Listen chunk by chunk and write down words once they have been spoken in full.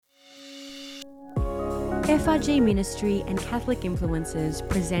FRG Ministry and Catholic Influencers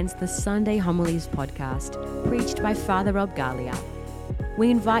presents the Sunday Homilies podcast, preached by Father Rob Galea. We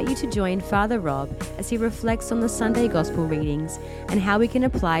invite you to join Father Rob as he reflects on the Sunday Gospel readings and how we can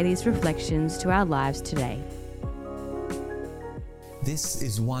apply these reflections to our lives today. This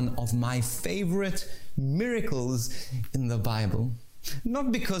is one of my favorite miracles in the Bible.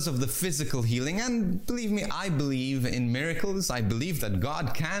 Not because of the physical healing, and believe me, I believe in miracles. I believe that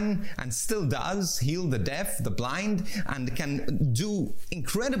God can and still does heal the deaf, the blind, and can do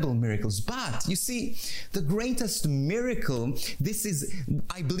incredible miracles. But you see, the greatest miracle, this is,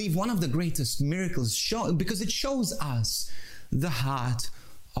 I believe, one of the greatest miracles because it shows us the heart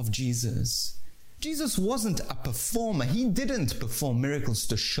of Jesus. Jesus wasn't a performer. He didn't perform miracles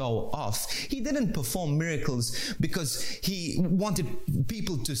to show off. He didn't perform miracles because he wanted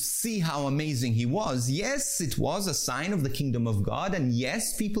people to see how amazing he was. Yes, it was a sign of the kingdom of God. And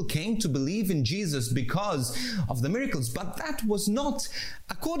yes, people came to believe in Jesus because of the miracles. But that was not,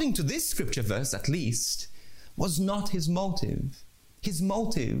 according to this scripture verse at least, was not his motive. His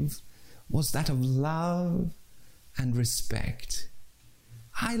motive was that of love and respect.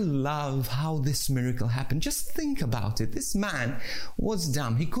 I love how this miracle happened. Just think about it. This man was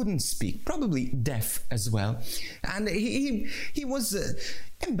dumb. He couldn't speak, probably deaf as well. And he was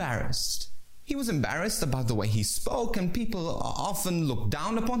embarrassed. He was embarrassed about the way he spoke, and people often looked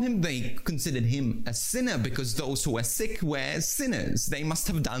down upon him. They considered him a sinner because those who were sick were sinners. They must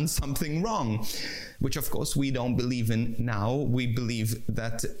have done something wrong, which of course we don't believe in now. We believe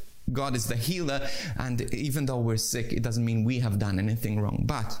that God is the healer, and even though we're sick, it doesn't mean we have done anything wrong.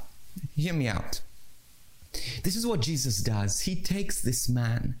 But hear me out. This is what Jesus does. He takes this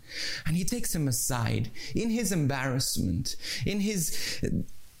man and he takes him aside in his embarrassment, in his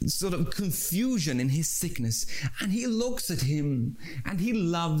sort of confusion, in his sickness, and he looks at him and he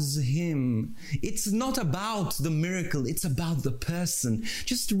loves him. It's not about the miracle, it's about the person.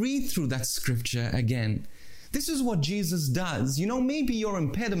 Just read through that scripture again. This is what Jesus does. You know, maybe your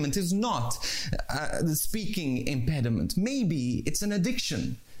impediment is not the speaking impediment. Maybe it's an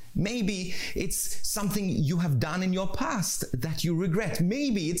addiction. Maybe it's something you have done in your past that you regret.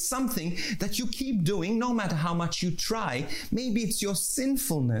 Maybe it's something that you keep doing no matter how much you try. Maybe it's your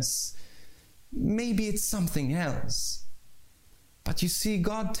sinfulness. Maybe it's something else. But you see,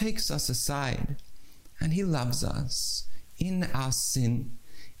 God takes us aside and he loves us in our sin,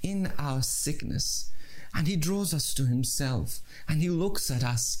 in our sickness. And he draws us to himself, and he looks at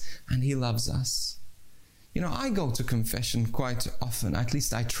us, and he loves us. You know, I go to confession quite often, at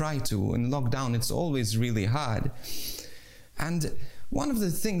least I try to. In lockdown, it's always really hard. And one of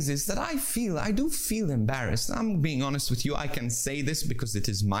the things is that I do feel embarrassed. I'm being honest with you. I can say this because it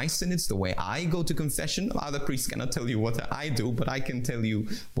is my sin. It's the way I go to confession. Other priests cannot tell you what I do, but I can tell you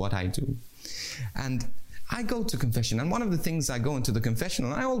what I do. And I go to confession, and one of the things I go into the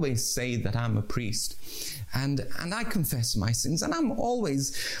confessional, I always say that I'm a priest, and I confess my sins, and I'm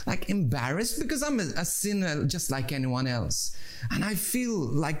always like embarrassed because I'm a sinner just like anyone else, and I feel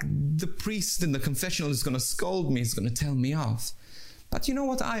like the priest in the confessional is going to scold me, is going to tell me off. But you know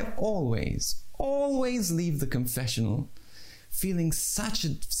what? I always leave the confessional feeling such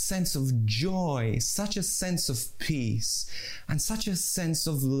a sense of joy, such a sense of peace, and such a sense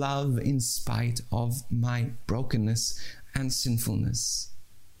of love in spite of my brokenness and sinfulness.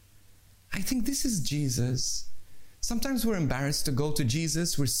 I think this is Jesus. Sometimes we're embarrassed to go to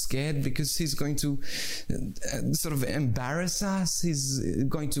Jesus. We're scared because he's going to sort of embarrass us. He's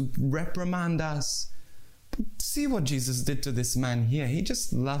going to reprimand us. But see what Jesus did to this man here. He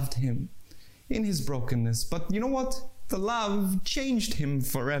just loved him in his brokenness. But you know what? The love changed him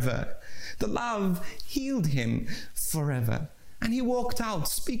forever. The love healed him forever. And he walked out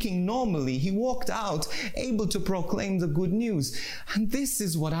speaking normally. He walked out able to proclaim the good news. And this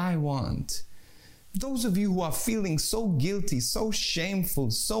is what I want. Those of you who are feeling so guilty, so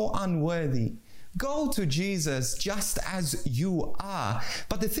shameful, so unworthy, go to Jesus just as you are.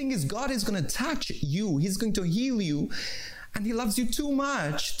 But the thing is, God is going to touch you. He's going to heal you. And he loves you too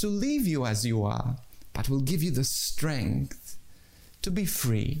much to leave you as you are, but will give you the strength to be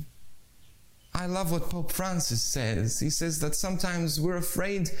free. I love what Pope Francis says. He says that sometimes we're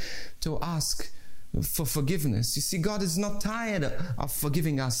afraid to ask for forgiveness. You see, God is not tired of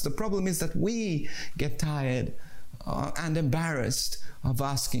forgiving us. The problem is that we get tired and embarrassed of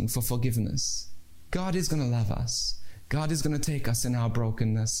asking for forgiveness. God is going to love us. God is going to take us in our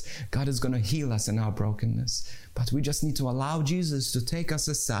brokenness. God is going to heal us in our brokenness. But we just need to allow Jesus to take us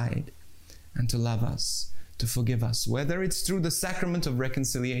aside and to love us, to forgive us, whether it's through the sacrament of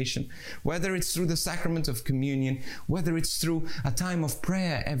reconciliation, whether it's through the sacrament of communion, whether it's through a time of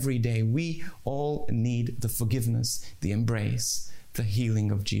prayer every day. We all need the forgiveness, the embrace, the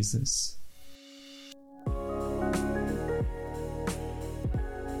healing of Jesus.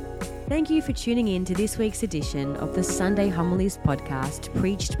 Thank you for tuning in to this week's edition of the Sunday Homilies podcast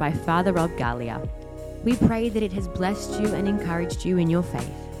preached by Father Rob Galea. We pray that it has blessed you and encouraged you in your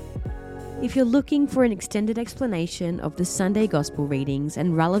faith. If you're looking for an extended explanation of the Sunday Gospel readings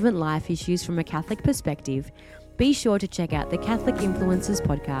and relevant life issues from a Catholic perspective, be sure to check out the Catholic Influencers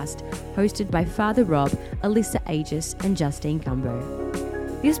podcast hosted by Father Rob, Alyssa Aegis and Justine Cumbo.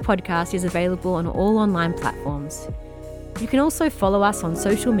 This podcast is available on all online platforms. You can also follow us on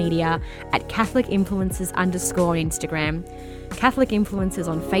social media at Catholic Influencers _ on Instagram, Catholic Influencers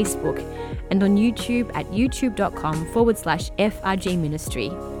on Facebook, and on YouTube at youtube.com/FRG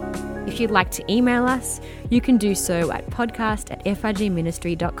Ministry. If you'd like to email us, you can do so at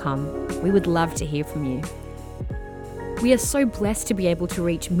podcast@frgministry.com. We would love to hear from you. We are so blessed to be able to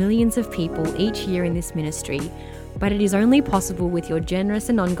reach millions of people each year in this ministry, but it is only possible with your generous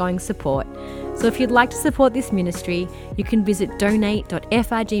and ongoing support. So if you'd like to support this ministry, you can visit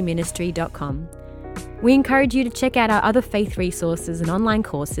donate.frgministry.com. We encourage you to check out our other faith resources and online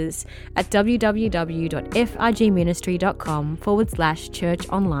courses at www.frgministry.com/church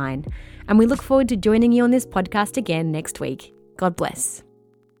online. And we look forward to joining you on this podcast again next week. God bless.